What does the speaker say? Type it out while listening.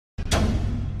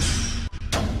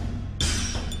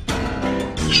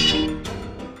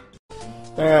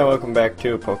Alright, welcome back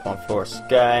to Pokemon Flora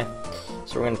Sky.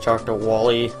 So we're going to talk to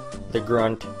Wally, the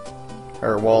Grunt.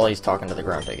 Or Wally's talking to the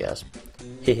Grunt, I guess.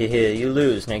 Hehehe, you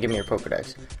lose. Now give me your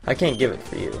Pokedex. I can't give it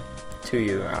for you. To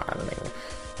you. I don't know.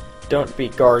 Don't be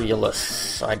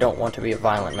garrulous. I don't want to be a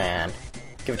violent man.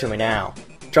 Give it to me now.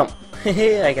 Jump.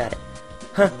 Hehe, I got it.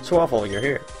 Huh, Swaffle, you're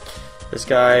here. This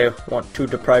guy want to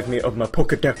deprive me of my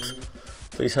Pokedex.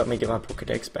 Please help me get my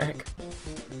Pokedex back.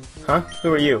 Huh?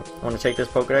 Who are you? Want to take this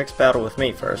Pokedex? Battle with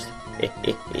me first.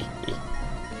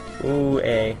 Ooh,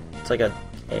 A. It's like a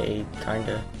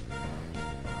kinda.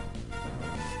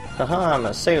 Haha, I'm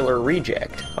a sailor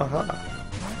reject. Haha.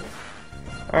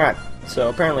 Alright, so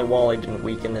apparently Wally didn't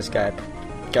weaken this guy's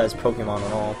Pokemon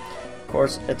at all. Of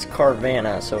course, it's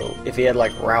Carvanha, so if he had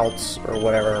like routes or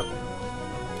whatever,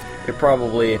 it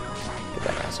probably... Get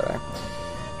that mouse away.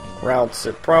 Routes,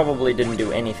 it probably didn't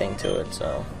do anything to it,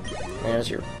 so there's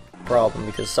your problem,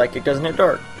 because Psychic doesn't hit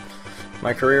Dark.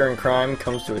 My career in crime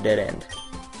comes to a dead end.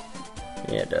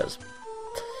 Yeah, it does.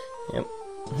 Yep.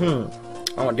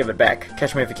 I want to give it back.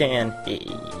 Catch me if you can.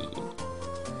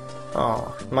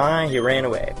 Oh, he ran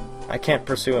away. I can't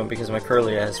pursue him because my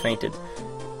Curlia has fainted.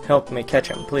 Help me catch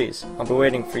him, please. I'll be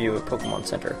waiting for you at Pokemon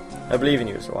Center. I believe in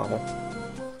you, Swaffle.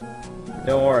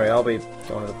 Don't worry, I'll be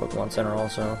going to the Pokemon Center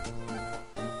also.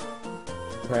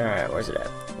 Alright, where's it at?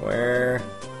 Where?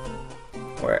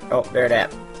 Oh, there it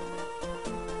at.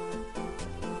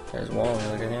 There's Wally,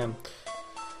 look at him.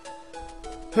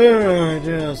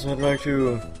 Yes, I'd like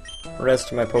to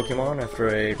rest my Pokemon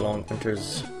after a long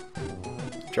winter's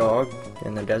jog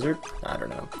in the desert. I don't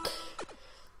know.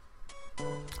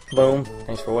 Boom.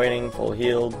 Thanks for waiting. Full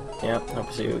healed. Yep, hope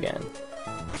to see you again.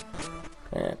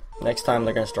 Yeah, next time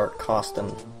they're gonna start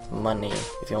costing money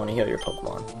if you want to heal your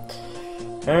Pokemon.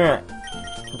 Alright.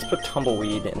 Let's put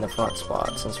Tumbleweed in the front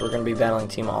spot, since we're going to be battling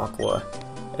Team Aqua.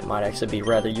 It might actually be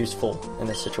rather useful in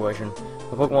this situation.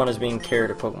 My Pokemon is being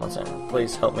carried at Pokemon Center.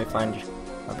 Please help me find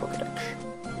my Pokedex.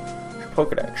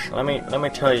 Pokedex. Let me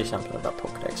tell you something about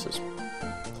Pokedexes.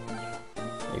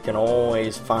 You can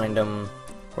always find them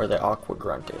where the Aqua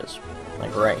Grunt is.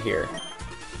 Like right here.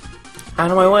 Out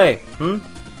of my way!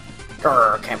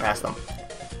 Grrr, can't pass them.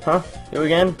 Huh? You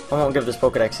again? I won't give this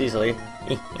Pokedex easily.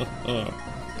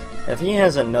 If he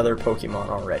has another Pokemon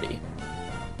already,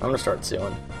 I'm gonna start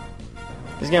suing.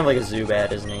 He's gonna have like a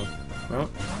Zubat, isn't he?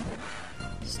 Nope.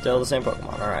 Still the same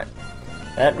Pokemon, alright.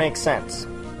 That makes sense.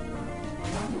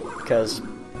 Because,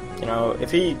 you know, I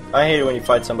hate it when you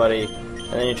fight somebody,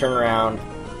 and then you turn around,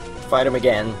 fight them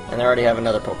again, and they already have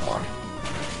another Pokemon.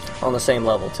 On the same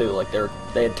level, too. Like,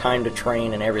 they had time to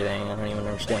train and everything, I don't even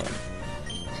understand.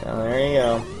 So, there you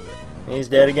go. He's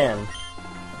dead again.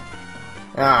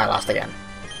 Ah, I lost again.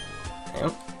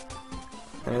 Yep.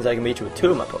 That means I can beat you with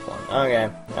 2 of my Pokemon.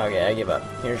 Okay, I give up.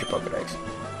 Here's your Pokedex.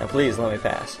 Now please let me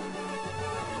pass.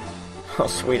 Oh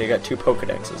sweet, I got 2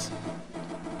 Pokedexes.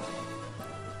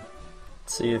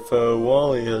 Let's see if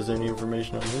Wally has any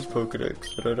information on his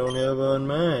Pokedex that I don't have on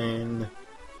mine.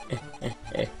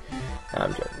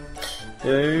 I'm joking.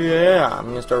 Yeah, I'm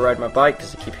gonna start riding my bike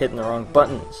because I keep hitting the wrong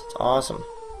buttons. It's awesome.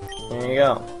 There you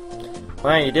go.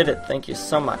 Wow, you did it. Thank you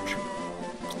so much.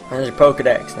 There's your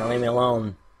Pokedex. Now leave me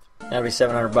alone. That'll be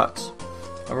 $700.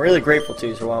 I'm really grateful to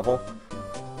you, Sir Waffle.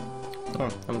 Oh,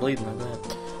 I'm bleeding like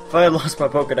that. If I had lost my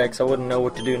Pokedex, I wouldn't know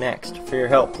what to do next. For your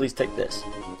help, please take this.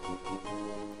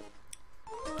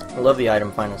 I love the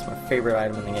item finder. It's my favorite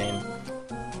item in the game.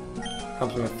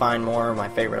 Helps me find more of my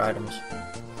favorite items.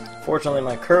 Fortunately,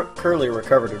 my Curly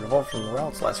recovered and evolved from the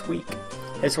routes last week.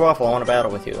 Hey, Sir Waffle, I want to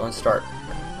battle with you. Let's start.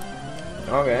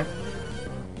 Okay.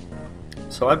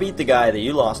 So I beat the guy that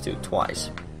you lost to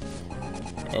twice.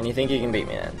 And you think you can beat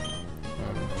me then?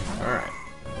 Alright.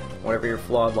 Whatever your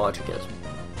flawed logic is.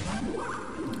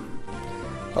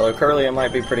 Although Curlia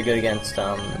might be pretty good against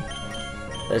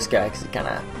this guy, because he's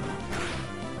kinda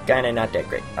not that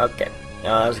great. Okay.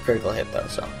 That was a critical hit though,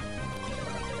 so.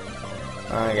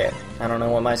 Okay. I don't know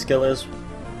what my skill is,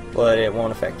 but it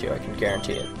won't affect you, I can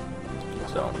guarantee it.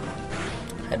 So,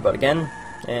 headbutt again,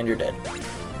 and you're dead.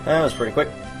 That was pretty quick.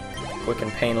 Quick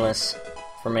and painless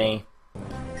for me.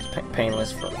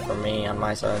 Painless for me on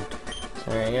my side. So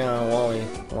there you go, Wally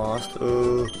lost.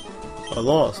 I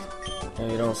lost. No,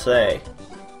 you don't say.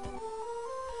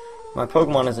 My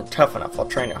Pokemon isn't tough enough, I'll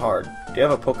train it hard. Do you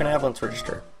have a Pokenav? Let's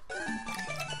register.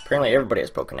 Apparently everybody has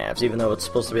Pokenavs, even though it's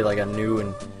supposed to be like a new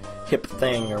and hip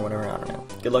thing or whatever, I don't know.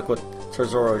 Good luck with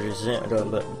Terzoro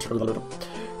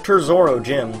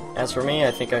Gym. As for me,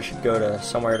 I think I should go to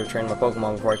somewhere to train my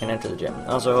Pokemon before I can enter the gym.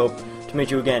 I also hope to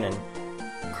meet you again in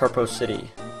Charpo City,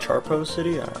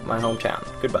 my hometown.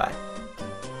 Goodbye.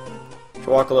 To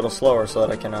walk a little slower so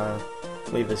that I can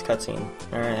leave this cutscene.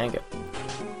 Alright, thank you.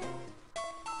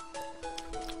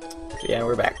 Yeah,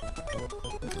 we're back.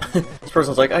 This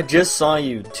person's like, I just saw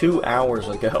you 2 hours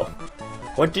ago.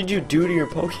 What did you do to your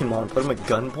Pokemon? Put him at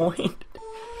gunpoint?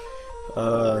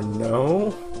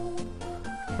 No.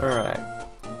 Alright.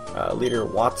 Leader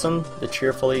Watson, the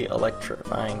cheerfully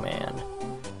electrifying man.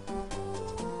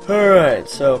 Alright,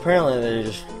 so apparently they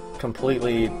just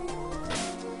completely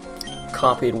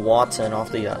copied Watson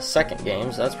off the second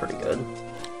game, so that's pretty good.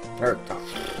 Or,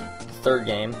 the third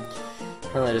game.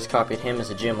 Apparently they just copied him as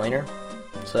a gym leader.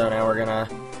 So now we're gonna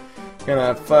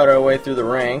fight our way through the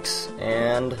ranks,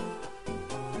 and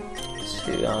just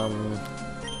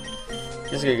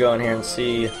gonna go in here and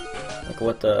see like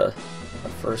what the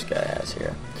first guy has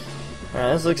here.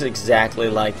 Alright, this looks exactly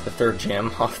like the third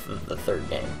gym off of the third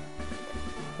game.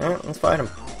 Alright, let's fight him.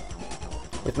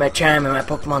 With my charm and my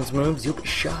Pokemon's moves, you'll be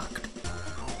shocked.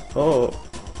 Oh,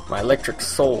 my electric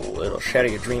soul, it'll shatter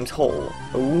your dreams whole.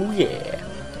 Oh yeah.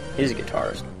 He's a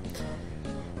guitarist.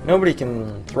 Nobody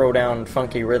can throw down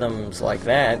funky rhythms like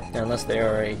that unless they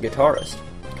are a guitarist.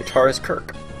 Guitarist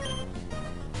Kirk.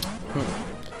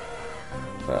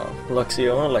 Well,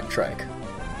 Luxio and Electrike.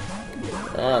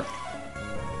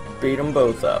 Beat them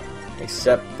both up.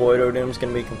 Except Boydodoom's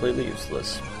gonna be completely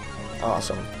useless.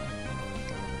 Awesome.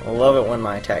 I love it when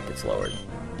my attack gets lowered.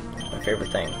 My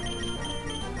favorite thing.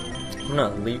 I'm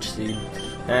gonna Leech Seed.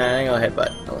 I think I'll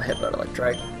headbutt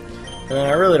Electrike. And then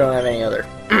I really don't have any other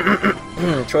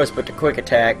choice but to quick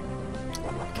attack,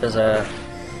 because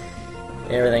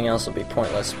everything else will be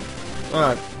pointless.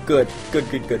 Good.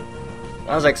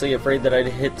 I was actually afraid that I'd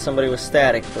hit somebody with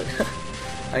static, but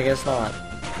I guess not.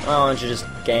 Why don't you just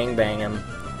gangbang him?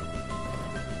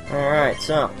 Alright,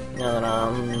 so now that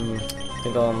I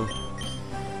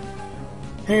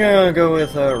think I'm gonna go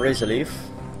with Razor Leaf,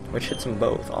 which hits them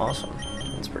both. Awesome.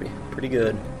 That's pretty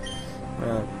good.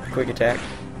 Quick attack.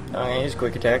 Okay, he's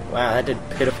quick attack. Wow, that did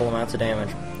pitiful amounts of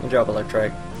damage. Good job,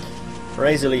 Electrike.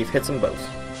 Razor Leaf hits them both.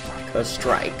 Cause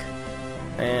strike.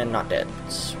 And not dead.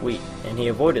 Sweet. And he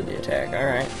avoided the attack.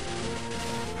 Alright.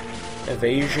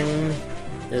 Evasion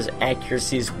is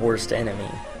accuracy's worst enemy.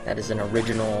 That is an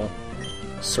original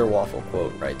Sir Waffle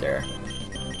quote right there.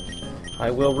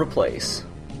 I will replace.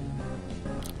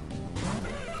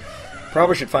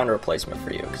 Probably should find a replacement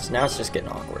for you, because now it's just getting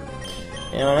awkward.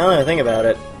 You know, now that I think about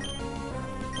it,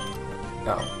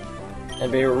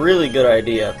 it'd be a really good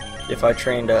idea if I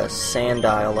trained a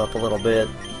Sandile up a little bit,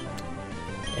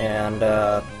 and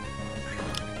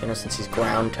you know, since he's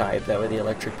ground type, that way the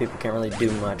electric people can't really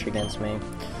do much against me.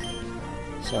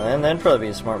 So then that'd probably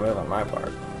be a smart move on my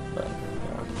part. But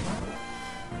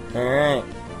alright,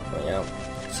 well,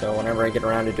 so whenever I get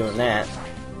around to doing that,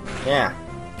 yeah,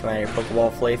 come out of your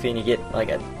Pokeball Flafey and you get like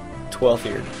a 12th of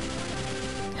your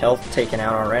health taken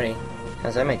out already.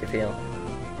 How's that make you feel?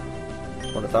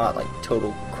 Would have thought, like,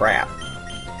 total crap.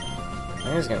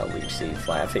 I'm just gonna Leech Seed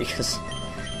Flaffy, because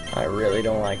I really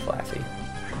don't like Flaffy.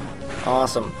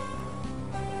 Awesome.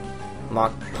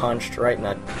 Mach punched right in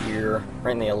that ear,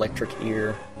 right in the electric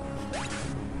ear.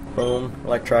 Boom,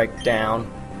 Electrike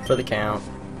down for the count.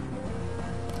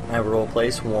 I have roll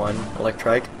place 1,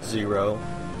 Electrike 0.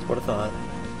 That's what I thought.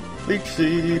 Leech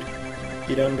Seed!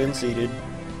 You done been seeded.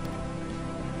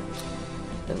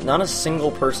 Not a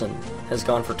single person has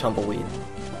gone for Tumbleweed.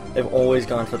 They've always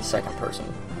gone for the second person.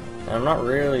 And I'm not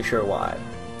really sure why.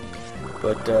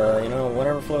 But, you know,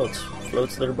 whatever floats.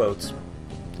 Floats their boats.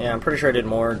 Yeah, I'm pretty sure I did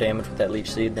more damage with that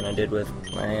Leech Seed than I did with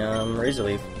my Razor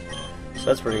Leaf. So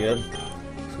that's pretty good.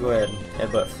 So go ahead,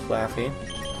 headbutt Flaffy.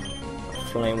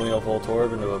 Flame Wheel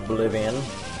Voltorb into oblivion.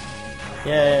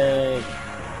 Yay!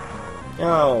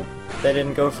 Oh, they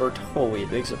didn't go for Tumbleweed.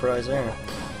 Big surprise there.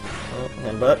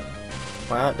 Headbutt.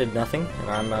 Wow, it did nothing, and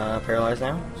I'm paralyzed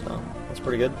now, so that's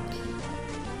pretty good.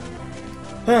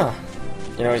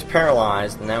 You know, he's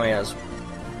paralyzed, and now he has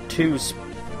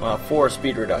 4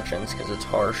 speed reductions, because it's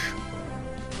harsh.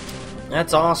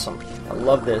 That's awesome. I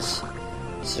love this.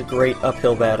 This is a great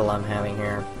uphill battle I'm having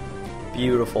here.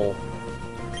 Beautiful.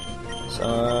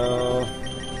 So,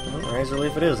 Razor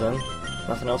Leaf it is then.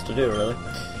 Nothing else to do, really.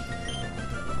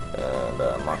 And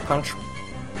Mach Punch,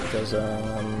 because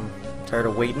I'm tired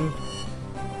of waiting.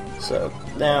 So,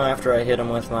 now after I hit him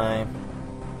with my...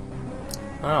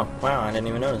 Oh, wow, I didn't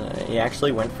even notice that. He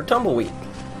actually went for Tumbleweed.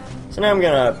 So now I'm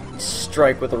gonna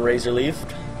strike with a Razor Leaf,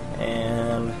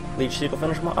 and Leech Seed will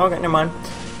finish him off. Okay, never mind.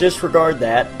 Disregard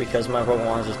that, because my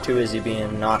Pokemon is just too busy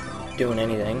being not doing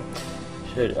anything.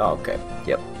 Okay,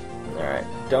 yep. Alright,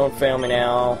 don't fail me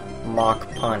now. Mach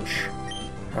Punch.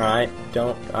 Alright,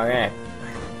 don't... Okay.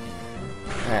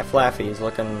 Alright, Flaffy is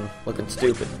looking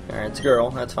stupid. Alright, it's a girl,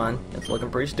 that's fine. It's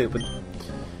looking pretty stupid.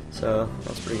 So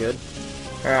that's pretty good.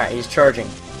 Alright, he's charging.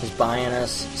 He's buying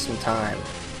us some time.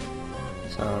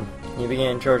 So he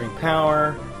began charging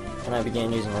power, and I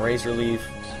began using Razor Leaf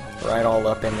right all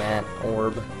up in that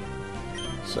orb.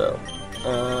 So,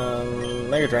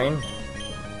 Mega Drain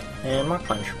and Mach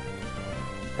Punch.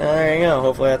 There you go.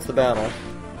 Hopefully that's the battle.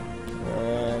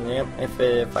 And yep,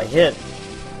 if I hit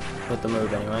with the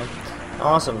move anyway,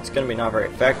 awesome. It's gonna be not very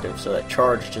effective. So that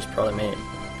charge just probably made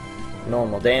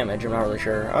normal damage. I'm not really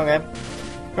sure. Okay,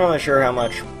 not really sure how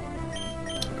much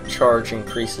charge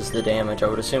increases the damage. I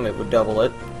would assume it would double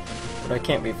it, but I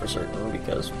can't be for certain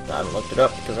because I haven't looked it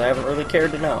up because I haven't really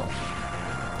cared to know.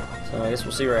 So I guess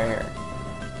we'll see right here.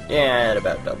 Yeah, it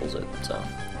about doubles it. So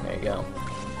there you go.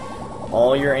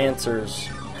 All your answers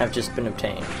have just been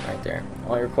obtained right there.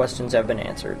 All your questions have been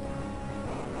answered.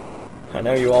 I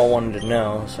know you all wanted to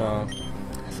know, so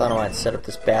I thought I might set up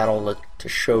this battle to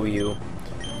show you.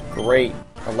 Great.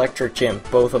 Electric Gym.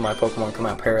 Both of my Pokemon come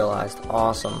out paralyzed.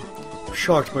 Awesome.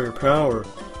 Shocked by your power.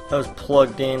 That was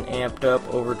plugged in, amped up,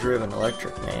 overdriven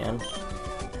electric, man.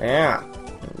 Yeah.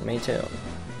 Me too.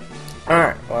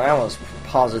 Alright. Well, that was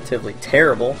positively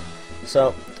terrible.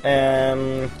 So,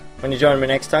 when you join me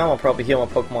next time, I'll probably heal my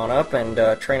Pokemon up and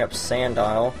train up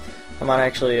Sandile. I might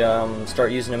actually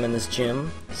start using him in this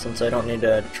gym, since I don't need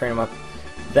to train him up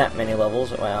that many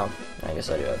levels. Well, I guess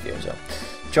I do have a few, so.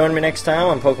 Join me next time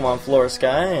on Pokemon Flora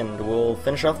Sky, and we'll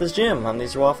finish off this gym. I'm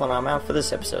These Waffle, and I'm out for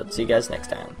this episode. See you guys next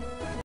time.